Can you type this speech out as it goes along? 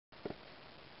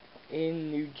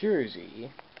In New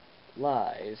Jersey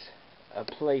lies a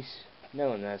place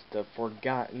known as the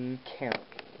Forgotten County,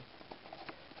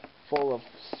 full of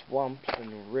swamps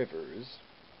and rivers.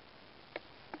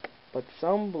 But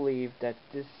some believe that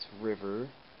this river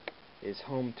is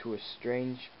home to a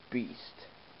strange beast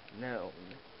known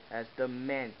as the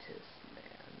Mantis Man.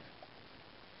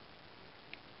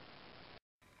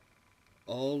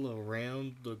 All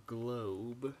around the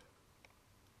globe,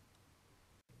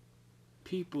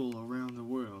 people around the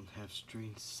world have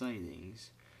strange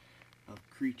sightings of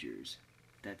creatures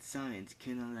that science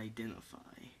cannot identify.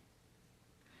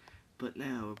 But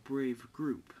now a brave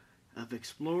group of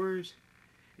explorers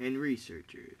and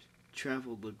researchers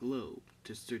travel the globe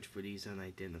to search for these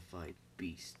unidentified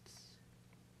beasts.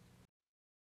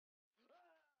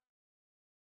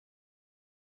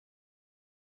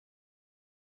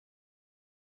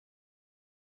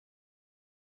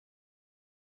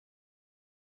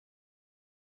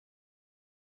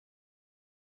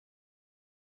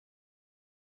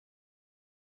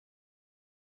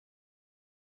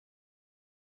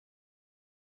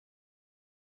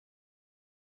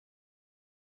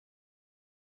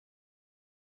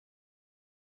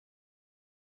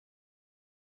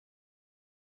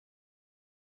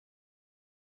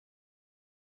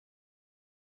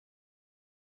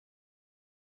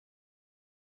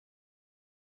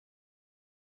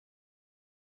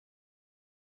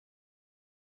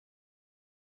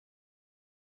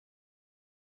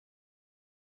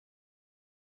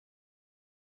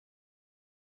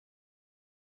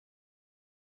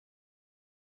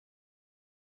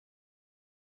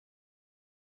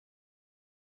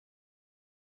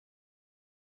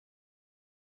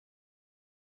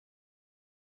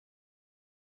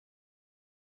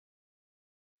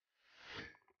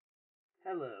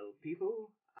 Hello,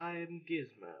 people. I am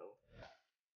Gizmo.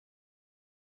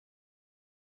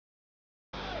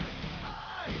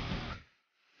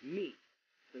 Meet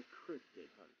the Cryptid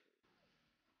Hunter.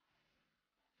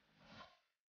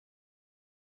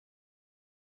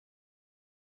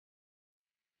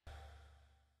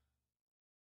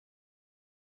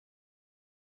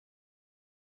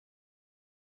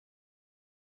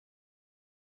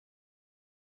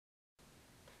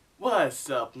 What's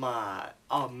up, my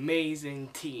amazing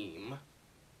team?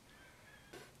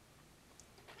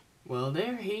 Well,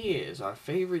 there he is, our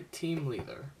favorite team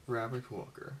leader, Robert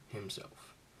Walker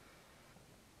himself.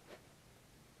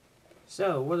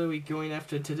 So, what are we going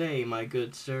after today, my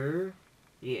good sir?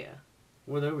 Yeah,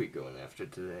 what are we going after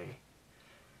today?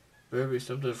 Better be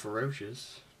something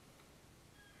ferocious.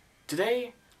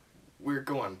 Today, we're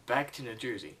going back to New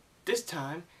Jersey. This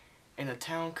time, in a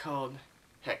town called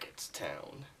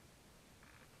Hackettstown.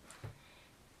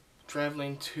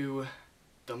 Traveling to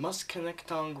the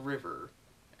Musconetcong River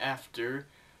after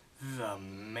the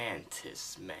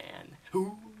Mantis Man.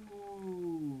 Ooh.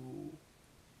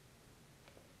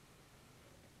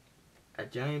 A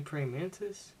giant praying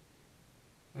mantis?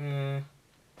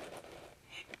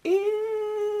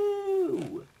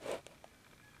 Ew!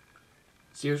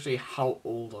 Seriously, how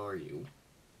old are you?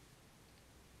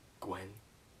 Gwen,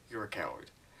 you're a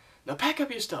coward. Now pack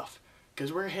up your stuff,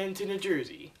 because we're heading to New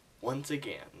Jersey once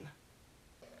again.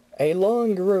 A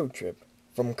long road trip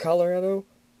from Colorado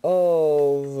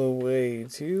all the way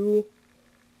to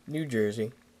New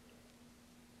Jersey.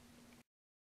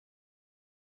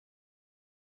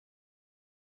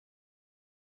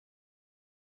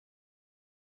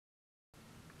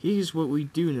 Here's what we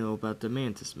do know about the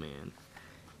Mantis Man.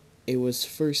 It was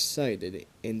first sighted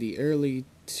in the early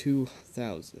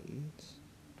 2000s.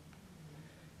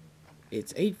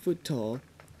 It's 8 foot tall,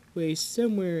 weighs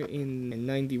somewhere in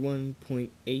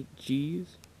 91.8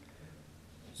 Gs,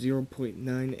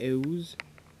 0.9 O's,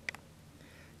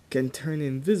 can turn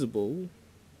invisible,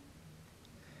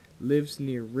 lives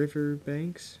near river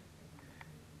banks,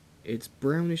 it's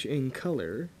brownish in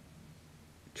color,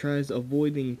 tries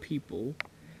avoiding people,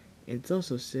 and it's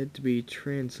also said to be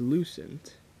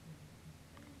translucent.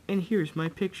 And here's my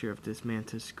picture of this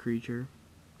mantis creature.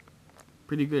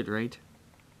 Pretty good, right?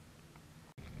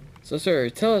 So, sir,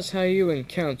 tell us how you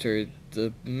encountered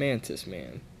the Mantis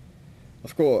Man.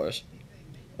 Of course.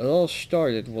 It all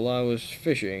started while I was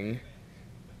fishing.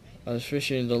 I was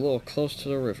fishing a little close to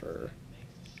the river.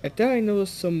 And then I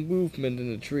noticed some movement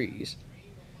in the trees.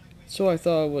 So I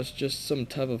thought it was just some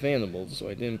type of animal, so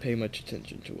I didn't pay much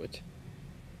attention to it.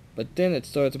 But then it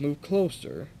started to move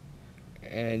closer.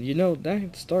 And you know,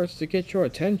 that starts to get your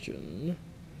attention.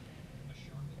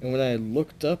 And when I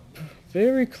looked up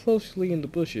very closely in the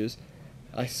bushes,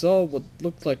 I saw what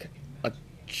looked like a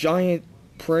giant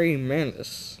praying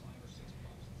mantis.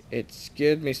 It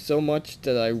scared me so much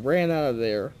that I ran out of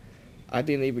there. I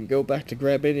didn't even go back to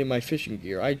grab any of my fishing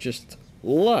gear. I just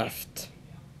left.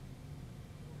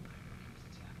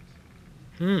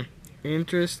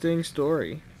 Interesting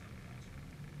story.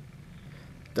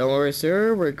 Don't worry,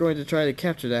 sir. We're going to try to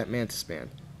capture that Mantis Man.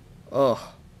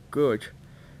 Oh, good.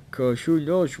 'Cause who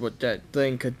knows what that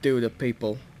thing could do to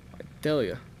people. I tell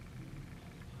ya.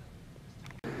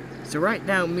 So right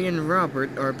now, me and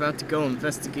Robert are about to go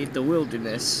investigate the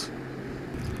wilderness.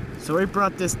 So we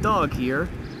brought this dog here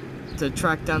to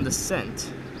track down the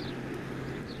scent.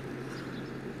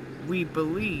 We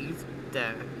believe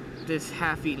that this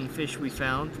half-eaten fish we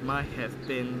found might have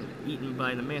been eaten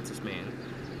by the Mantis Man.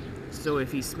 So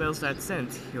if he smells that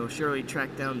scent, he'll surely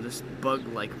track down this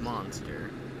bug-like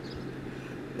monster.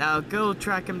 Now go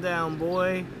track him down,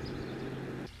 boy.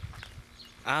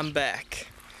 I'm back.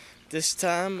 This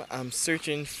time, I'm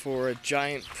searching for a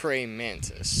giant praying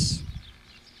mantis.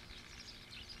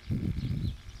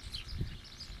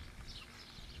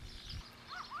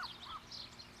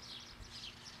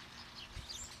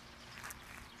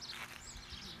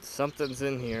 Something's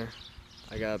in here.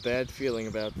 I got a bad feeling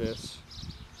about this.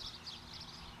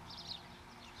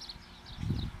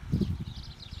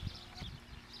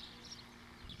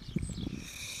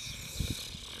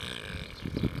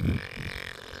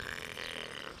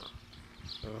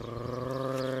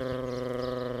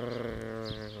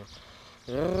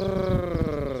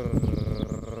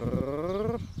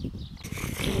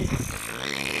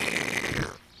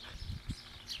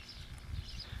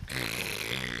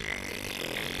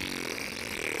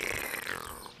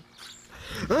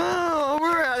 Oh,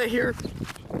 we're out of here.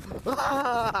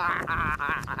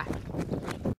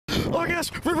 Oh yes,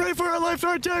 we're ready for our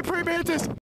lifetime giant praying mantis.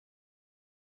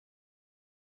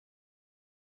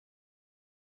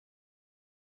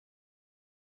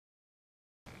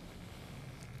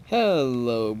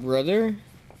 Hello, brother.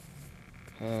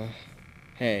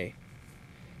 Hey.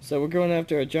 So we're going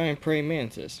after a giant praying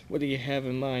mantis. What do you have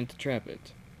in mind to trap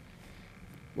it?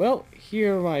 Well,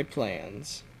 here are my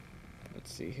plans.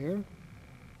 Let's see here.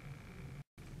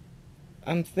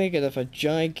 I'm thinking of a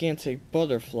gigantic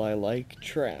butterfly-like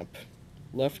trap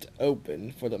left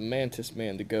open for the Mantis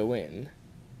Man to go in.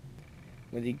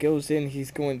 When he goes in,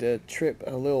 he's going to trip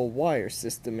a little wire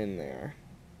system in there.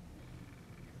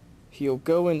 He'll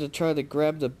go in to try to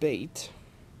grab the bait.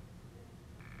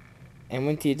 And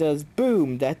when he does,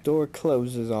 boom, that door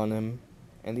closes on him.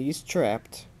 And he's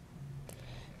trapped.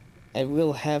 And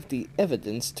we'll have the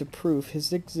evidence to prove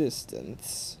his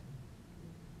existence.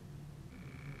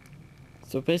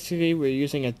 So basically, we're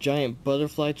using a giant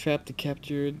butterfly trap to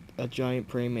capture a giant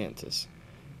praying mantis.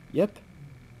 Yep.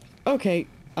 Okay,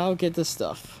 I'll get the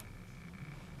stuff.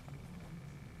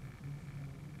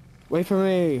 Wait for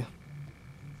me!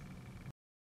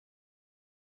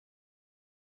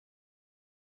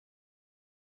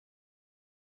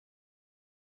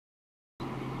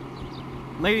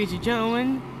 Ladies and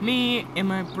gentlemen, me and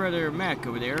my brother Mac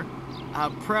over there are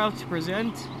proud to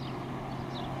present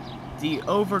the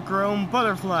overgrown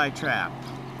butterfly trap.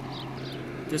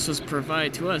 This was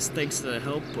provided to us thanks to the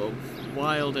help of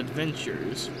Wild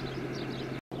Adventures.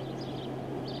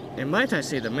 And might I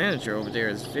say, the manager over there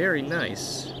is very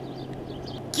nice.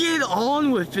 Get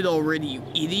on with it already, you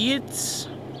idiots!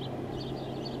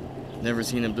 Never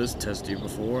seen him this testy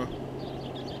before.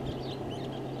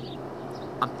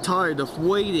 I'm tired of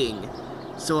waiting.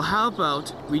 So how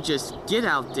about we just get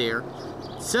out there,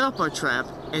 set up our trap,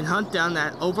 and hunt down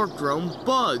that overgrown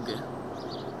bug?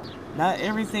 Not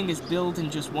everything is built in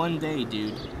just one day,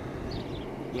 dude.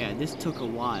 Yeah, this took a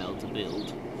while to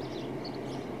build.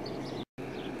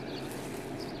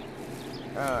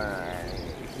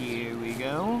 Alright, here we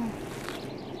go.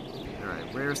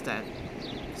 Alright, where's that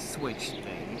switch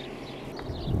thing?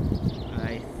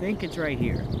 I think it's right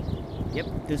here.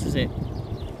 Yep, this is it.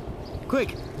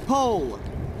 Quick, pull!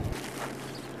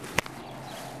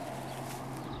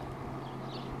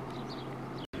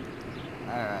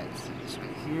 Alright, so this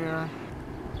right here.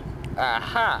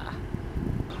 Aha!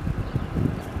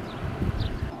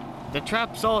 The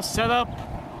trap's all set up,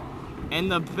 and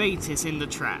the bait is in the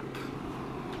trap.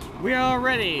 We are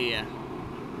ready!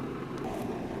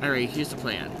 Alright, here's the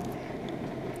plan.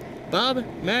 Bob,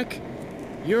 Mac,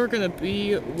 you're gonna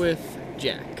be with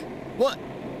Jack. What?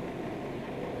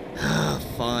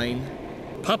 Fine.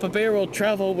 Papa Bear will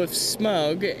travel with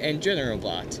Smug and General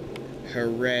Bot.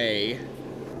 Hooray.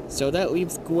 So that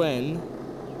leaves Gwen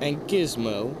and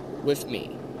Gizmo with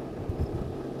me.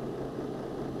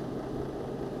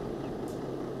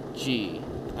 Gee,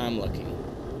 I'm lucky.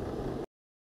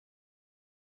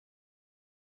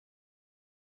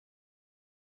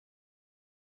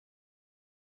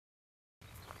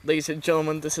 Ladies and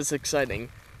gentlemen, this is exciting.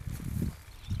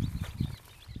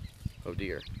 Oh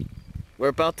dear. We're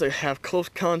about to have close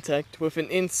contact with an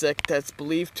insect that's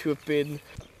believed to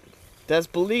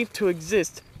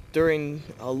exist during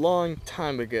a long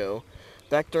time ago.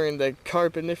 Back during the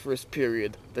Carboniferous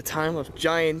period, the time of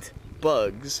giant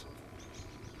bugs.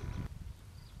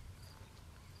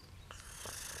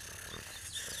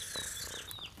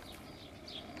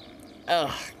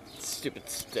 Ugh, stupid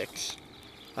sticks.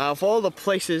 Of all the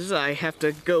places I have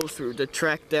to go through to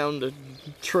track down the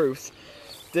truth,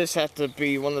 this has to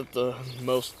be one of the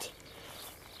most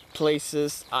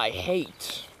places I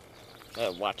hate.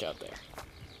 Watch out there.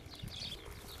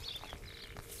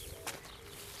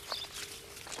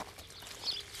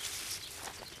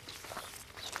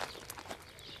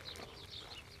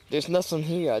 There's nothing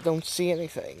here. I don't see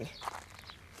anything.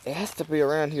 It has to be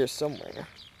around here somewhere.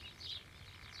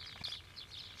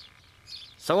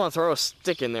 Someone throw a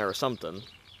stick in there or something.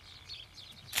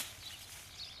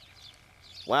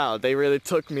 Wow, they really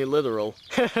took me literal.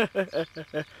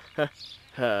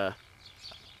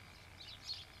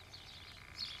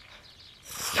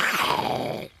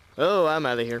 Oh, I'm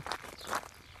out of here.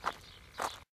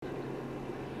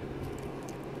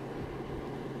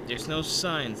 There's no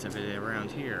signs of it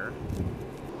around here.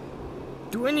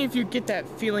 Do any of you get that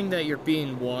feeling that you're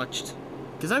being watched?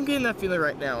 Because I'm getting that feeling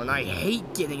right now, and I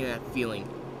hate getting that feeling.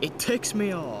 It ticks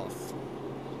me off.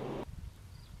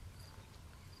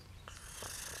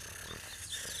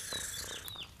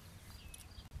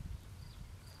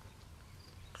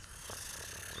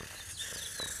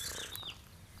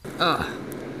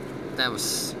 That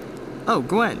was... Oh,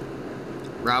 Gwen.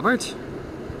 Robert?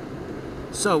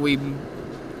 So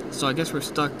I guess we're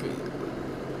stuck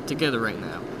together right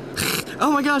now.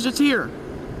 Oh my gosh, it's here!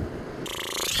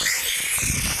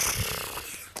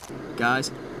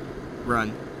 Guys,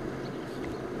 run.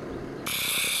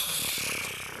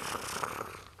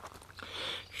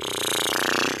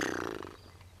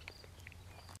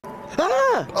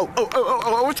 Ah!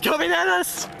 Oh, it's coming at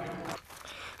us!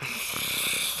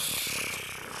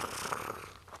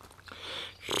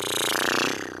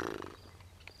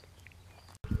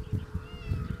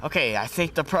 Okay, I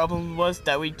think the problem was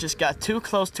that we just got too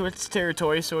close to its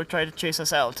territory, so it tried to chase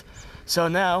us out. So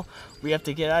now, we have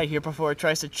to get out of here before it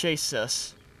tries to chase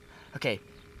us. Okay,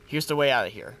 here's the way out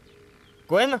of here.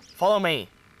 Gwen, follow me.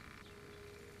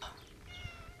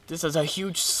 This is a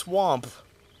huge swamp.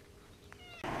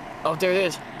 Oh, there it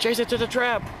is. Chase it to the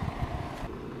trap.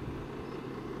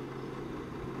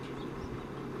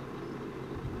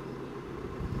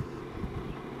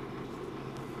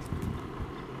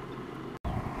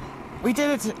 We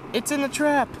did it! It's in the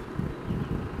trap!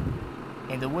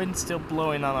 And the wind's still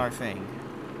blowing on our thing.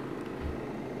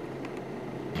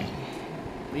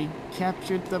 We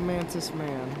captured the Mantis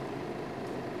Man.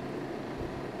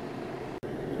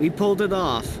 We pulled it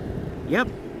off. Yep,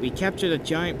 we captured a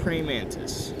giant praying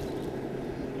mantis.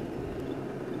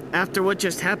 After what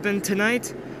just happened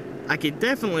tonight, I can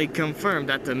definitely confirm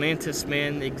that the Mantis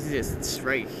Man exists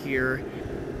right here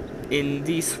in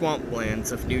the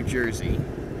swamplands of New Jersey.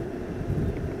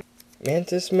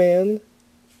 Mantis Man?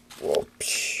 Well,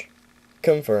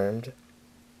 confirmed.